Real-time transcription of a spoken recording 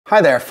Hi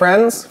there,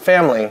 friends,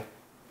 family,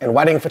 and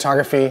wedding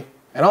photography,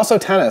 and also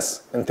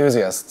tennis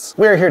enthusiasts.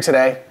 We are here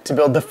today to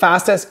build the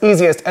fastest,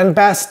 easiest, and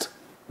best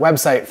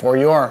website for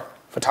your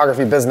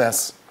photography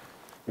business.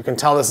 You can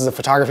tell this is a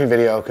photography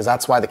video because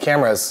that's why the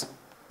camera's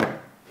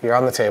here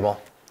on the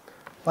table.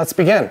 Let's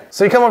begin.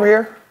 So you come over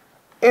here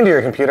into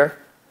your computer,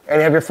 and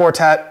you have your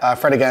Fortet,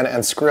 Fred Again,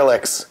 and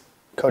Skrillex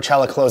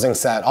Coachella closing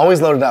set,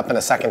 always loaded up in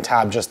a second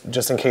tab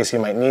just in case you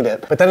might need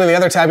it. But then in the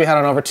other tab, you head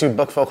on over to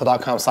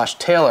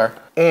bookfocal.com/Taylor,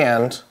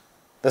 and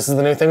this is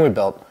the new thing we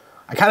built.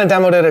 I kind of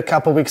demoed it a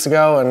couple weeks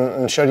ago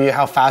and showed you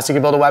how fast you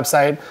can build a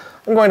website.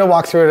 I'm going to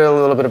walk through it at a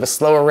little bit of a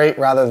slower rate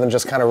rather than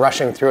just kind of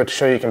rushing through it to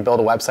show you can build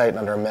a website in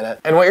under a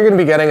minute. And what you're going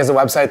to be getting is a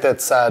website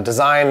that's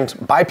designed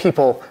by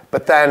people,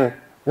 but then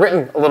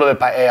written a little bit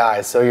by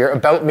AI. So your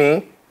About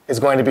Me is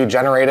going to be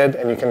generated,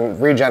 and you can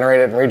regenerate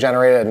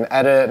it and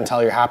edit it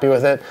until you're happy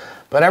with it.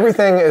 But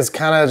everything is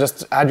kind of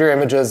just add your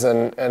images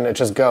and it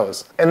just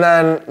goes. And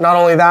then not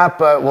only that,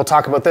 but we'll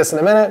talk about this in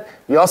a minute,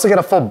 you also get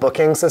a full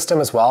booking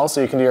system as well.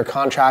 So you can do your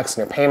contracts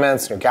and your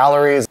payments and your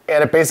galleries.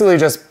 And it basically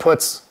just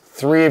puts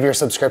 3 of your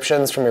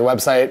subscriptions from your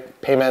website,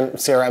 payment,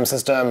 CRM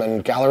system,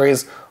 and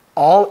galleries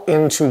all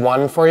into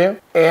one for you.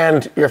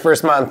 And your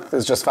first month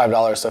is just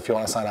 $5. So if you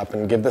want to sign up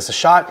and give this a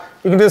shot,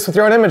 you can do this with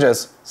your own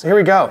images. So here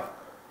we go.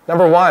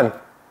 Number 1,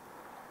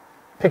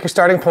 pick your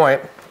starting point.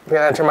 You're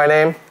gonna enter my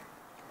name.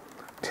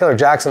 Taylor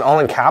Jackson, all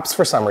in caps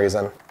for some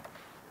reason.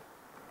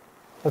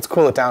 Let's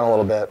cool it down a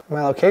little bit.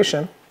 My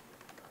location,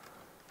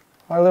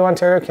 Waterloo,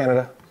 Ontario,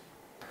 Canada.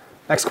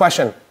 Next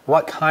question,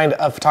 what kind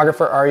of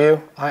photographer are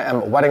you? I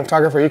am a wedding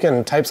photographer. You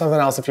can type something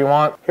else if you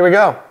want. Here we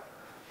go.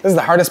 This is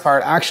the hardest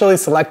part, actually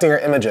selecting your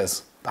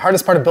images. The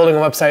hardest part of building a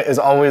website is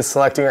always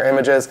selecting your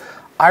images.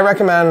 I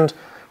recommend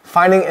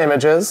finding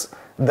images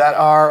that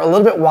are a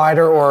little bit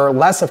wider or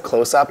less of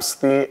close-ups.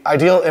 The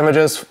ideal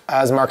images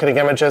as marketing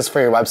images for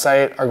your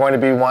website are going to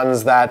be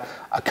ones that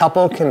a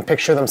couple can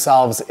picture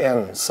themselves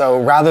in. So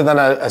rather than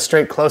a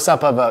straight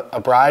close-up of a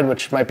bride,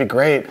 which might be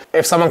great,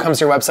 if someone comes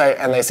to your website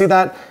and they see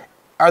that,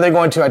 are they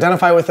going to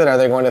identify with it? Are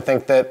they going to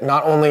think that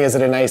not only is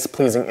it a nice,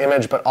 pleasing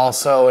image, but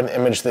also an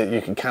image that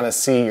you can kind of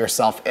see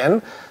yourself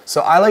in? So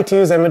I like to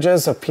use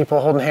images of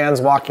people holding hands,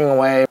 walking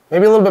away,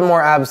 maybe a little bit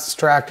more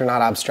abstract, or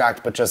not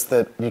abstract, but just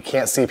that you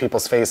can't see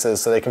people's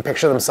faces so they can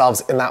picture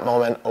themselves in that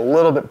moment a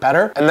little bit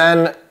better. And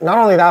then not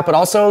only that, but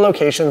also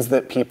locations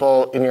that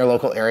people in your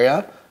local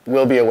area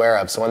will be aware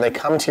of. So when they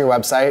come to your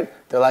website,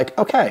 they're like,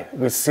 okay,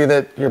 we see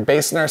that you're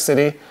based in our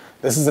city.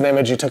 This is an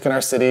image you took in our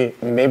city.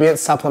 Maybe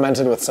it's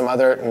supplemented with some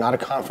other, not a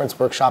conference,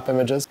 workshop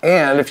images.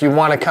 And if you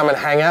want to come and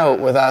hang out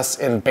with us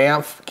in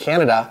Banff,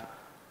 Canada,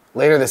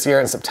 later this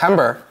year in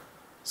September,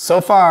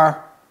 so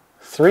far,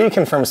 3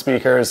 confirmed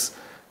speakers.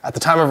 At the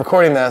time of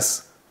recording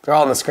this, they're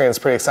all on the screen, it's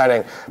pretty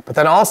exciting. But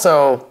then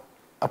also,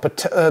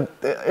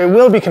 it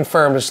will be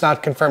confirmed, it's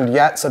not confirmed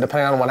yet, so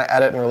depending on when I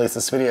edit and release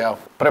this video.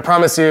 But I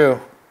promise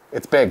you,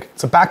 it's big.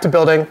 So back to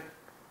building,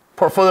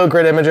 portfolio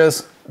grid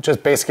images,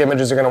 just basic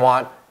images you're gonna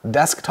want.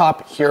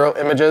 Desktop hero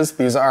images,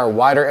 these are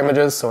wider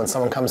images, so when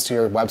someone comes to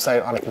your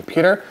website on a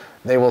computer,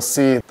 they will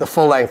see the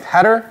full-length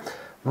header.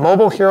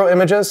 Mobile hero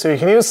images, so you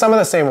can use some of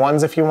the same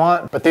ones if you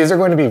want, but these are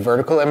going to be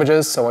vertical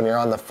images, so when you're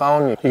on the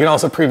phone, you can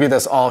also preview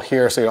this all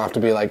here, so you don't have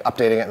to be like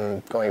updating it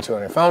and going to it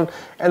on your phone.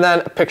 And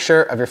then a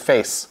picture of your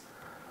face.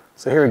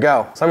 So here we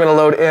go. So I'm gonna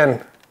load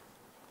in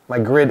my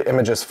grid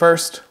images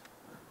first,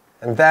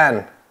 and then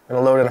I'm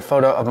gonna load in a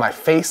photo of my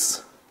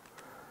face,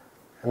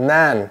 and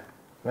then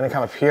I'm gonna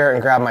come up here and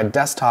grab my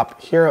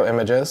desktop hero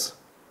images,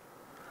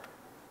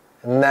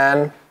 and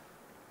then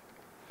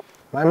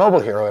my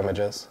mobile hero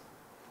images.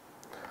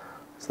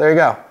 So there you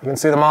go, you can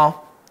see them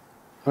all.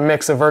 A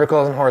mix of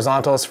verticals and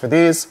horizontals for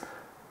these.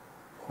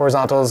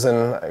 Horizontals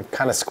and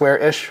kind of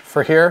square-ish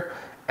for here,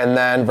 and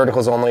then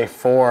verticals only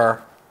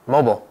for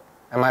mobile.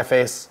 And my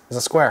face is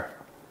a square.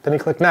 Then you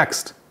click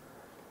next.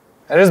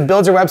 And it just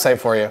builds your website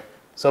for you.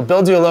 So it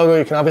builds you a logo,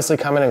 you can obviously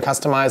come in and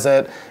customize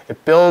it.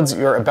 It builds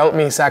your About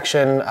Me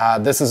section.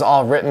 This is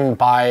all written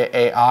by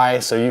AI,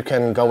 so you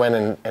can go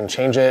in and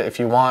change it if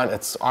you want.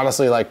 It's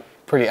honestly like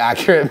pretty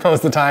accurate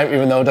most of the time,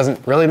 even though it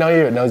doesn't really know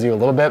you, it knows you a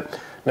little bit,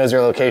 knows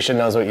your location,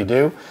 knows what you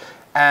do.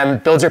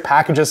 And builds your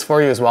packages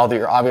for you as well that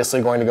you're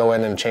obviously going to go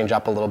in and change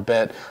up a little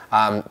bit.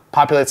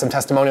 Populate some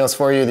testimonials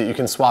for you that you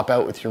can swap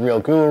out with your real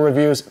Google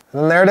reviews.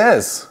 And then there it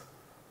is.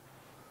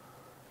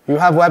 You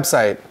have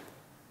website.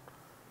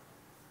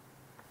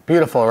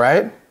 Beautiful,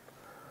 right?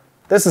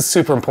 This is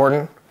super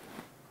important.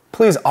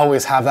 Please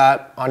always have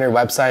that on your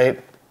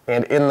website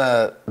and in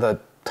the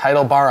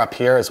title bar up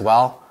here as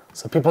well,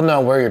 so people know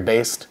where you're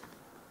based.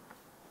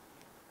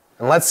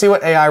 And let's see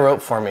what AI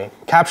wrote for me.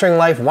 Capturing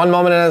life 1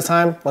 moment at a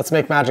time, let's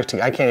make magic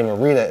together. I can't even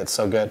read it, it's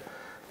so good.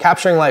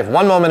 Capturing life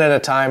 1 moment at a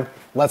time,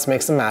 let's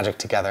make some magic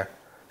together.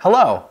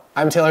 Hello,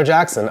 I'm Taylor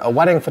Jackson, a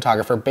wedding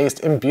photographer based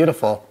in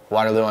beautiful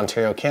Waterloo,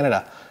 Ontario,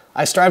 Canada.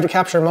 I strive to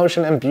capture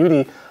emotion and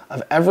beauty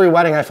of every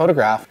wedding I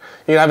photograph.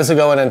 You can obviously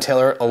go in and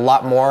tailor a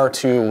lot more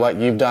to what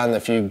you've done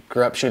if you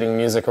grew up shooting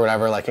music or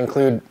whatever, like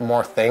include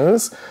more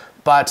things.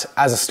 But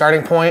as a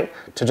starting point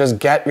to just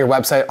get your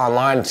website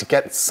online, to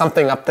get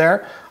something up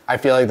there, I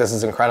feel like this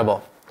is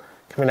incredible.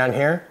 Coming down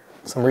here,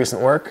 some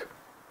recent work.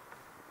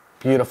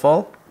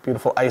 Beautiful,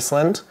 beautiful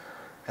Iceland.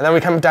 And then we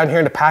come down here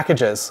into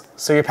packages.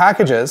 So your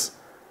packages,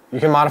 you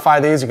can modify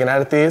these, you can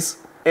edit these,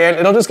 and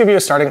it'll just give you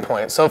a starting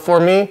point. So for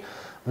me,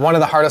 one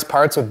of the hardest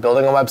parts with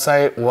building a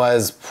website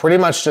was pretty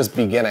much just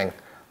beginning.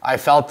 I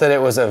felt that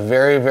it was a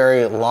very,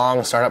 very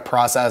long startup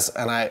process,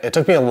 and it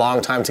took me a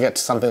long time to get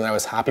to something that I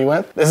was happy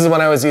with. This is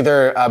when I was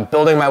either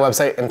building my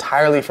website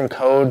entirely from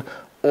code,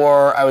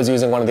 or I was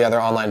using one of the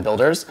other online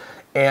builders.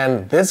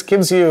 And this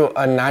gives you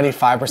a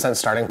 95%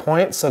 starting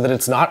point so that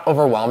it's not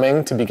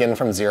overwhelming to begin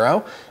from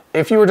zero.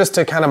 If you were just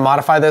to kind of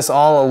modify this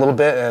all a little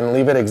bit and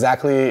leave it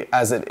exactly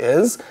as it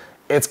is,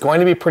 it's going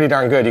to be pretty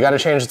darn good. You gotta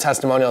change the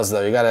testimonials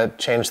though. You gotta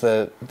change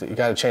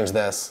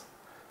this.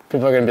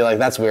 People are gonna be like,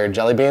 that's weird,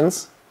 jelly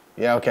beans?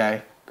 Yeah,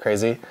 okay,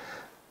 crazy.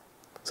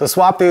 So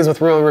swap these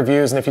with real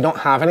reviews, and if you don't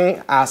have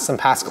any, ask some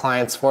past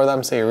clients for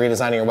them. Say you're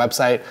redesigning your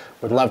website,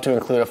 would love to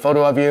include a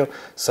photo of you.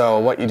 So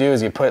what you do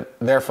is you put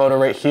their photo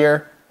right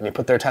here, and you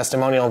put their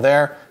testimonial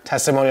there.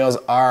 Testimonials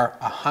are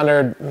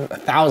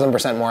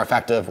 1,000% more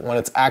effective when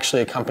it's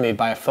actually accompanied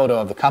by a photo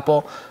of the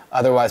couple.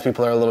 Otherwise,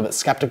 people are a little bit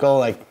skeptical,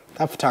 like,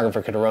 that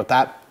photographer could have wrote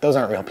that. Those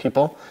aren't real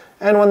people.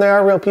 And when they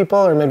are real people,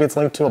 or maybe it's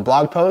linked to a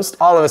blog post,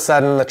 all of a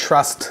sudden the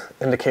trust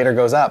indicator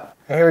goes up.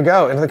 And here we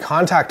go, into the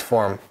contact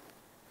form.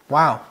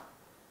 Wow,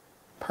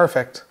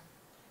 perfect,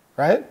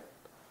 right?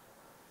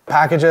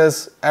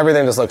 Packages,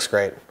 everything just looks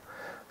great.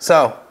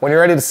 So when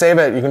you're ready to save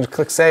it, you can just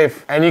click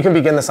save, and you can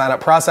begin the sign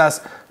up process.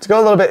 To go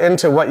a little bit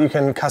into what you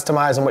can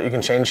customize and what you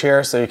can change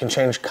here. So you can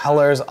change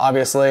colors,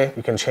 obviously.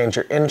 You can change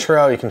your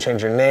intro, you can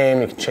change your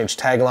name, you can change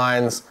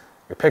taglines,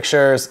 your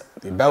pictures,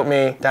 the about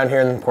me. Down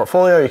here in the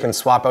portfolio, you can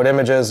swap out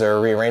images or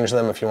rearrange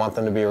them if you want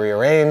them to be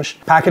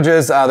rearranged.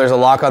 Packages, there's a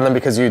lock on them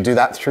because you do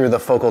that through the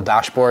Focal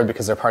dashboard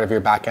because they're part of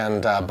your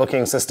backend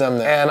booking system.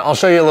 And I'll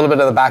show you a little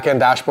bit of the backend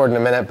dashboard in a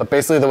minute, but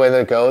basically the way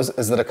that it goes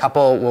is that a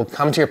couple will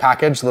come to your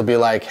package, they'll be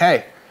like,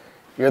 hey,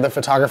 you're the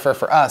photographer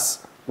for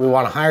us. We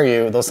want to hire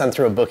you. They'll send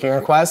through a booking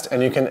request,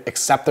 and you can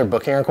accept their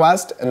booking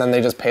request, and then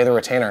they just pay the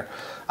retainer.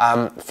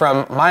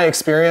 From my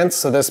experience,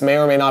 so this may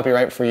or may not be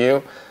right for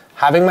you,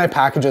 having my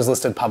packages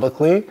listed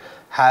publicly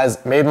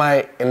has made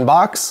my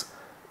inbox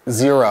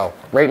 0.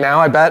 Right now,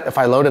 I bet if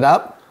I load it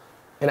up,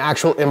 an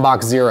actual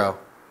inbox 0.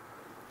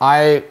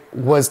 I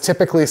was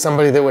typically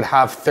somebody that would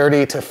have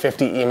 30 to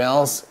 50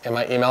 emails in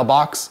my email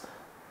box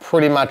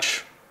pretty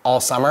much all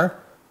summer,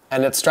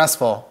 and it's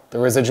stressful. The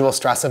residual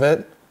stress of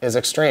it is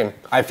extreme.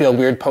 I feel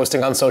weird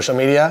posting on social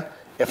media.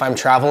 If I'm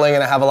traveling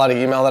and I have a lot of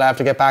email that I have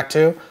to get back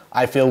to,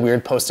 I feel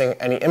weird posting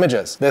any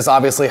images. This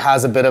obviously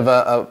has a bit of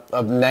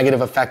a negative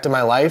effect in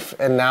my life,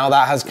 and now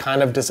that has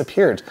kind of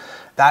disappeared.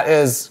 That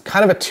is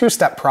kind of a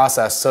two-step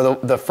process. So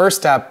the first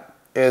step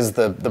is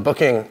the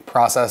booking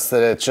process,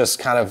 that it's just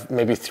kind of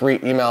maybe 3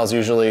 emails,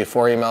 usually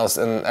 4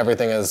 emails, and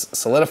everything is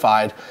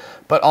solidified.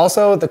 But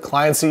also the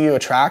clients that you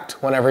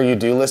attract whenever you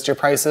do list your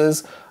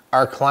prices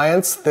are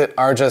clients that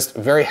are just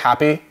very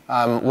happy.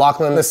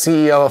 Lachlan, the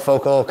CEO of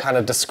Focal, kind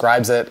of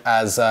describes it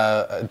as,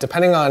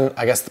 depending on,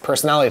 I guess, the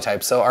personality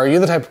type. So are you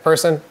the type of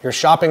person, you're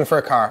shopping for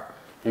a car,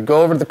 you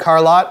go over to the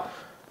car lot,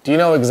 do you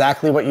know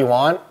exactly what you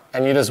want,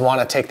 and you just want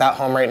to take that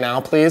home right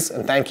now, please,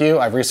 and thank you,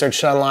 I've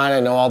researched it online, I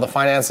know all the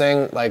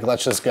financing, like,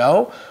 let's just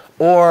go?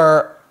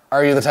 Or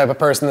are you the type of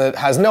person that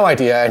has no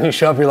idea, and you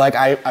show up, you're like,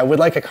 I would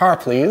like a car,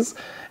 please,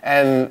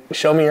 and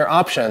show me your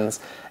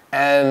options?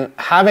 And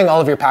having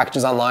all of your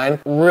packages online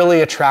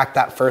really attract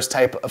that first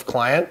type of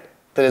client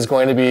that is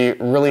going to be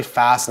really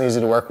fast and easy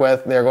to work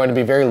with. They're going to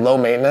be very low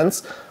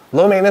maintenance.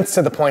 Low maintenance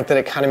to the point that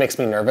it kind of makes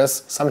me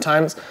nervous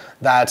sometimes,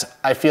 that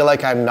I feel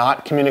like I'm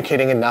not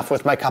communicating enough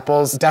with my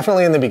couples.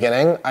 Definitely in the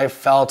beginning, I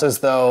felt as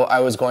though I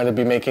was going to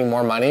be making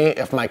more money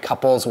if my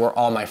couples were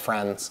all my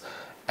friends.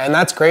 And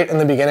that's great in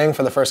the beginning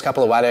for the first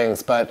couple of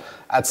weddings, but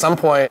at some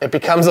point it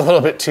becomes a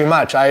little bit too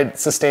much. I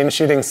sustained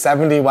shooting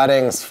 70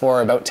 weddings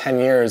for about 10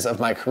 years of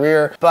my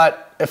career,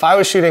 but if I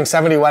was shooting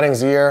 70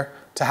 weddings a year,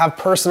 to have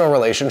personal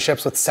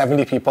relationships with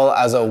 70 people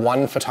as a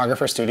one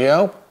photographer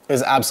studio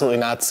is absolutely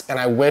nuts. And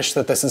I wish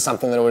that this is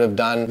something that I would have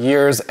done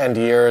years and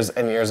years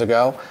and years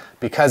ago,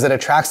 because it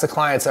attracts the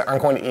clients that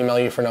aren't going to email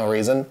you for no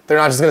reason. They're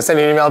not just gonna send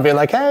you an email being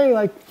like, hey,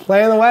 like,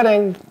 planning the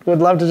wedding, would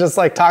love to just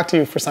like talk to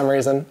you for some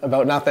reason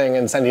about nothing,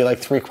 and send you like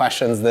 3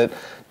 questions that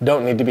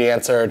don't need to be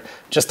answered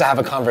just to have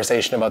a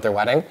conversation about their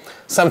wedding.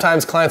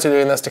 Sometimes clients are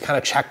doing this to kind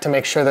of check to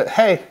make sure that,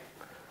 hey,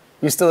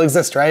 you still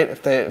exist, right?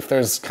 If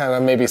there's kind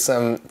of maybe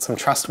some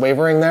trust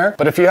wavering there.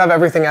 But if you have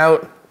everything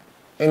out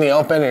in the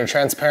open and you're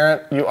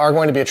transparent, you are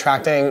going to be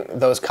attracting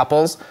those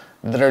couples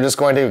that are just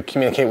going to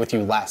communicate with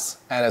you less.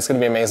 And it's gonna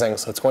be amazing.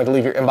 So it's going to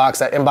leave your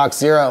inbox at inbox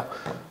 0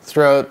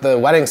 throughout the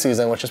wedding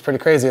season, which is pretty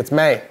crazy. It's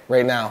May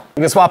right now.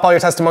 You can swap all your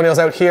testimonials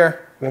out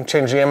here. You can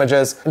change the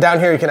images. And down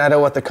here, you can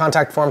edit what the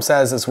contact form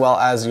says, as well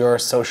as your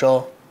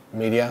social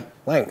media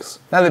links.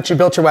 Now that you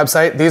built your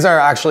website, these are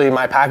actually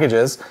my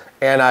packages.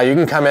 And you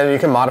can come in and you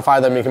can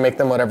modify them, you can make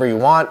them whatever you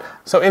want.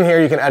 So in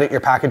here you can edit your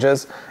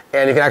packages,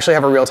 and you can actually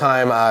have a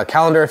real-time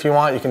calendar if you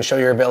want. You can show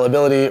your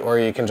availability, or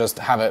you can just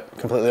have it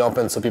completely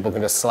open so people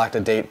can just select a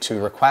date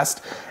to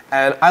request.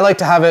 And I like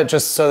to have it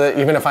just so that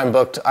even if I'm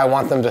booked, I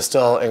want them to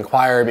still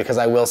inquire, because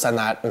I will send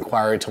that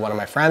inquiry to one of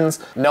my friends,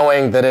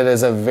 knowing that it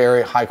is a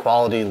very high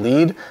quality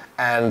lead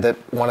and that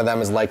one of them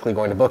is likely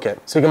going to book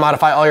it. So you can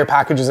modify all your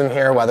packages in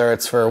here, whether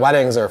it's for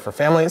weddings or for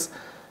families.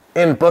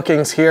 In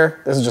bookings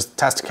here, this is just a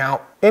test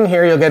account. In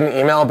here, you'll get an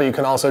email, but you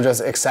can also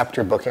just accept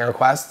your booking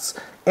requests.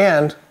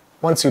 And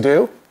once you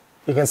do,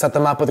 you can set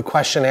them up with a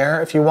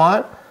questionnaire if you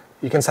want.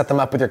 You can set them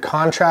up with your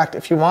contract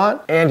if you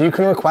want, and you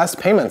can request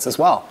payments as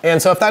well.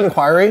 And so if that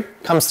inquiry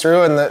comes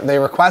through and they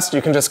request,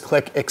 you can just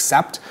click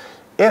accept.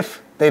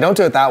 If they don't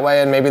do it that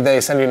way, and maybe they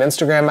send you an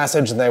Instagram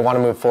message and they want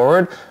to move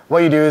forward,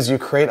 what you do is you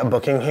create a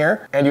booking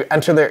here and you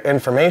enter their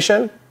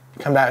information.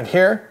 You come down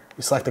here,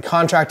 you select the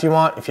contract you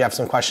want. If you have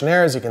some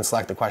questionnaires, you can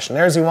select the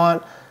questionnaires you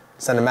want,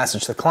 send a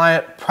message to the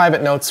client,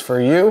 private notes for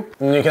you,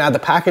 and then you can add the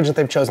package that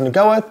they've chosen to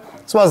go with,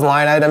 as well as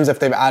line items if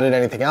they've added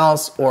anything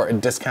else, or a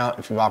discount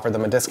if you've offered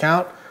them a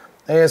discount.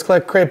 Then you just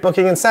click create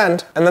booking and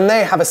send, and then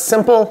they have a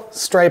simple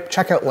Stripe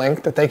checkout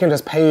link that they can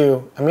just pay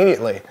you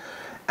immediately.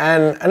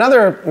 And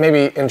another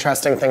maybe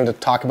interesting thing to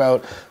talk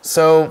about,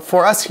 so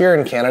for us here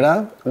in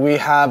Canada, we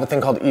have a thing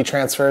called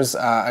e-transfers.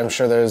 I'm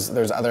sure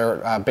there's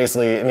other,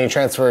 basically an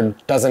e-transfer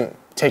doesn't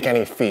take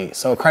any fee.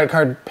 So a credit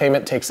card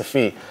payment takes a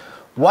fee.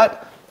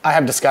 What I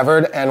have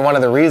discovered, and one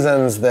of the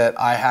reasons that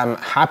I am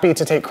happy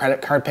to take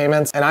credit card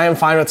payments, and I am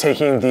fine with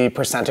taking the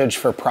percentage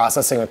for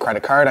processing a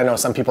credit card. I know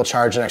some people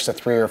charge an extra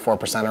 3 or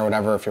 4% or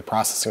whatever if you're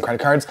processing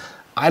credit cards.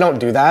 I don't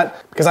do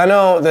that because I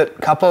know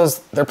that couples,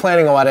 they're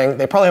planning a wedding,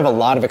 they probably have a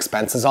lot of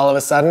expenses all of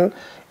a sudden.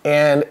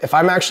 And if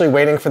I'm actually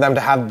waiting for them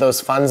to have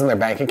those funds in their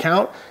bank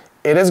account,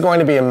 it is going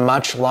to be a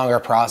much longer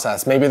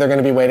process. Maybe they're going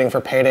to be waiting for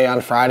payday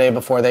on Friday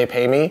before they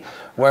pay me.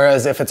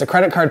 Whereas if it's a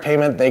credit card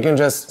payment, they can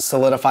just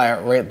solidify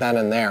it right then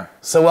and there.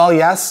 So while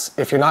yes,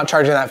 if you're not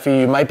charging that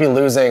fee, you might be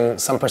losing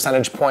some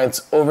percentage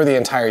points over the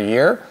entire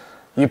year,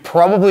 you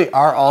probably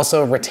are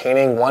also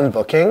retaining one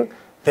booking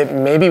that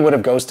maybe would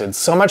have ghosted.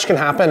 So much can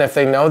happen if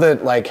they know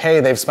that, like, hey,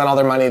 they've spent all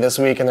their money this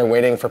week and they're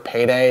waiting for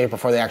payday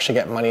before they actually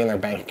get money in their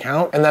bank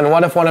account. And then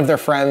what if one of their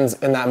friends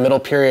in that middle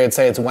period,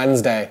 say it's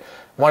Wednesday,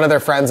 one of their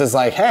friends is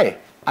like, hey,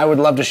 I would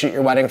love to shoot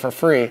your wedding for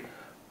free.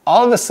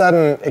 All of a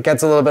sudden, it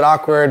gets a little bit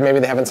awkward. Maybe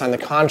they haven't signed the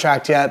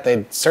contract yet.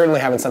 They certainly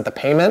haven't sent the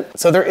payment.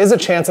 So there is a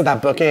chance that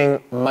that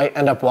booking might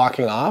end up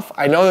walking off.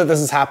 I know that this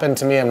has happened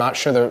to me. I'm not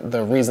sure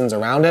the reasons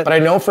around it, but I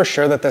know for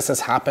sure that this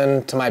has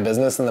happened to my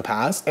business in the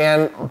past.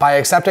 And by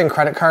accepting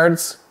credit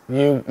cards,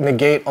 you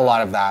negate a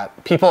lot of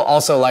that. People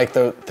also like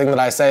the thing that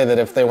I say, that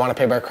if they want to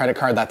pay by credit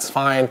card, that's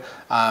fine.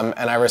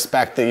 And I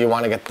respect that you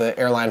want to get the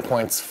airline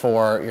points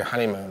for your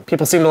honeymoon.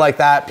 People seem to like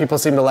that. People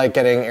seem to like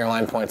getting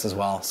airline points as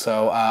well.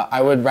 So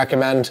I would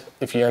recommend,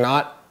 if you're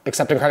not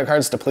accepting credit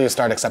cards, to please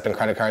start accepting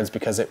credit cards,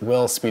 because it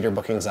will speed your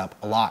bookings up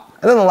a lot.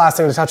 And then the last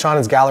thing to touch on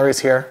is galleries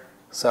here.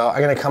 So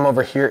I'm going to come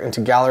over here into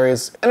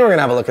galleries, and we're going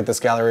to have a look at this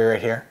gallery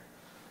right here.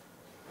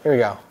 Here we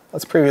go.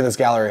 Let's preview this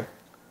gallery.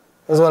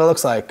 This is what it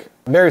looks like.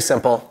 Very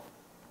simple.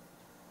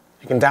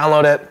 You can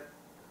download it,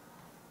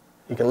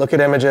 you can look at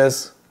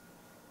images,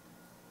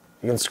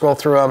 you can scroll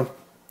through them.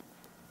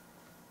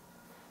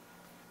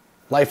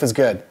 Life is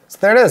good. So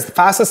there it is, the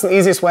fastest and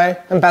easiest way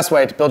and best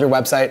way to build your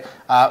website.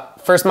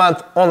 First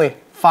month, only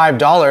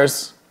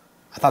 $5.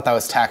 I thought that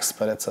was text,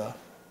 but it's a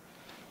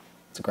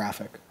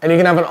graphic. And you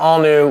can have an all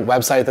new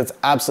website that's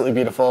absolutely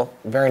beautiful,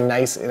 very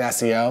nice in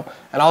SEO,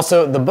 and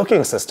also the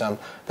booking system.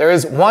 There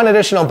is one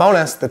additional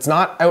bonus that's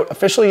not out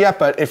officially yet,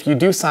 but if you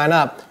do sign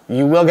up,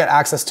 you will get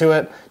access to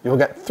it. You will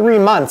get 3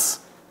 months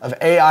of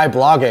AI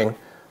blogging.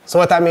 So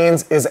what that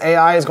means is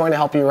AI is going to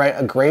help you write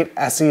a great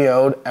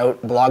SEO'd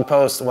out blog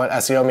post. What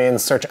SEO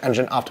means, search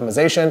engine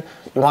optimization.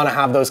 You want to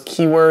have those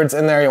keywords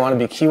in there. You want to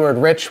be keyword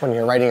rich when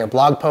you're writing your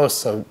blog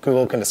post so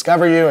Google can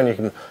discover you and you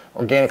can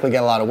organically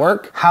get a lot of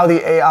work. How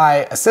the AI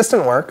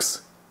assistant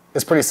works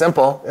is pretty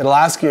simple. It'll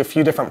ask you a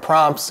few different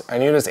prompts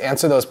and you just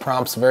answer those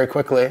prompts very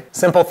quickly.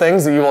 Simple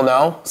things that you will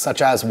know,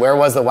 such as where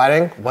was the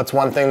wedding? What's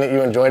one thing that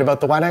you enjoyed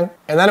about the wedding?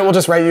 And then it will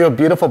just write you a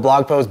beautiful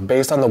blog post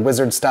based on the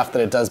wizard stuff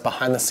that it does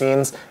behind the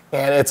scenes.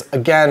 And it's,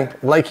 again,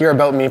 like your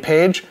About Me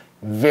page,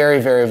 very,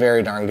 very,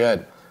 very darn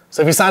good.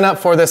 So if you sign up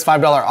for this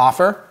 $5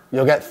 offer,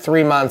 you'll get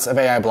 3 months of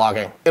AI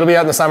blogging. It'll be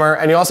out in the summer,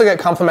 and you also get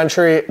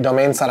complimentary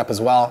domain setup as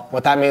well.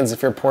 What that means,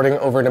 if you're porting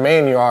over a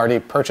domain, you already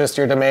purchased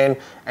your domain,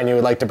 and you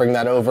would like to bring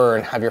that over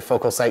and have your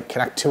focal site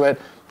connect to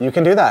it, you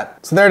can do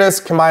that. So there it is,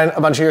 combine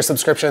a bunch of your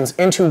subscriptions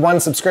into one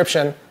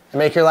subscription and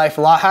make your life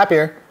a lot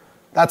happier.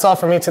 That's all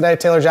for me today,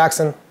 Taylor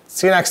Jackson.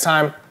 See you next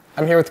time.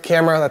 I'm here with the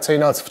camera, that's how you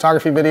know it's a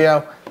photography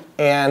video.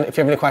 And if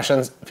you have any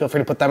questions, feel free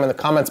to put them in the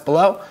comments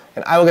below,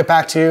 and I will get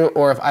back to you,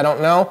 or if I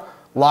don't know,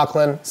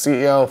 Lachlan,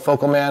 CEO,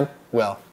 Focal Man, will.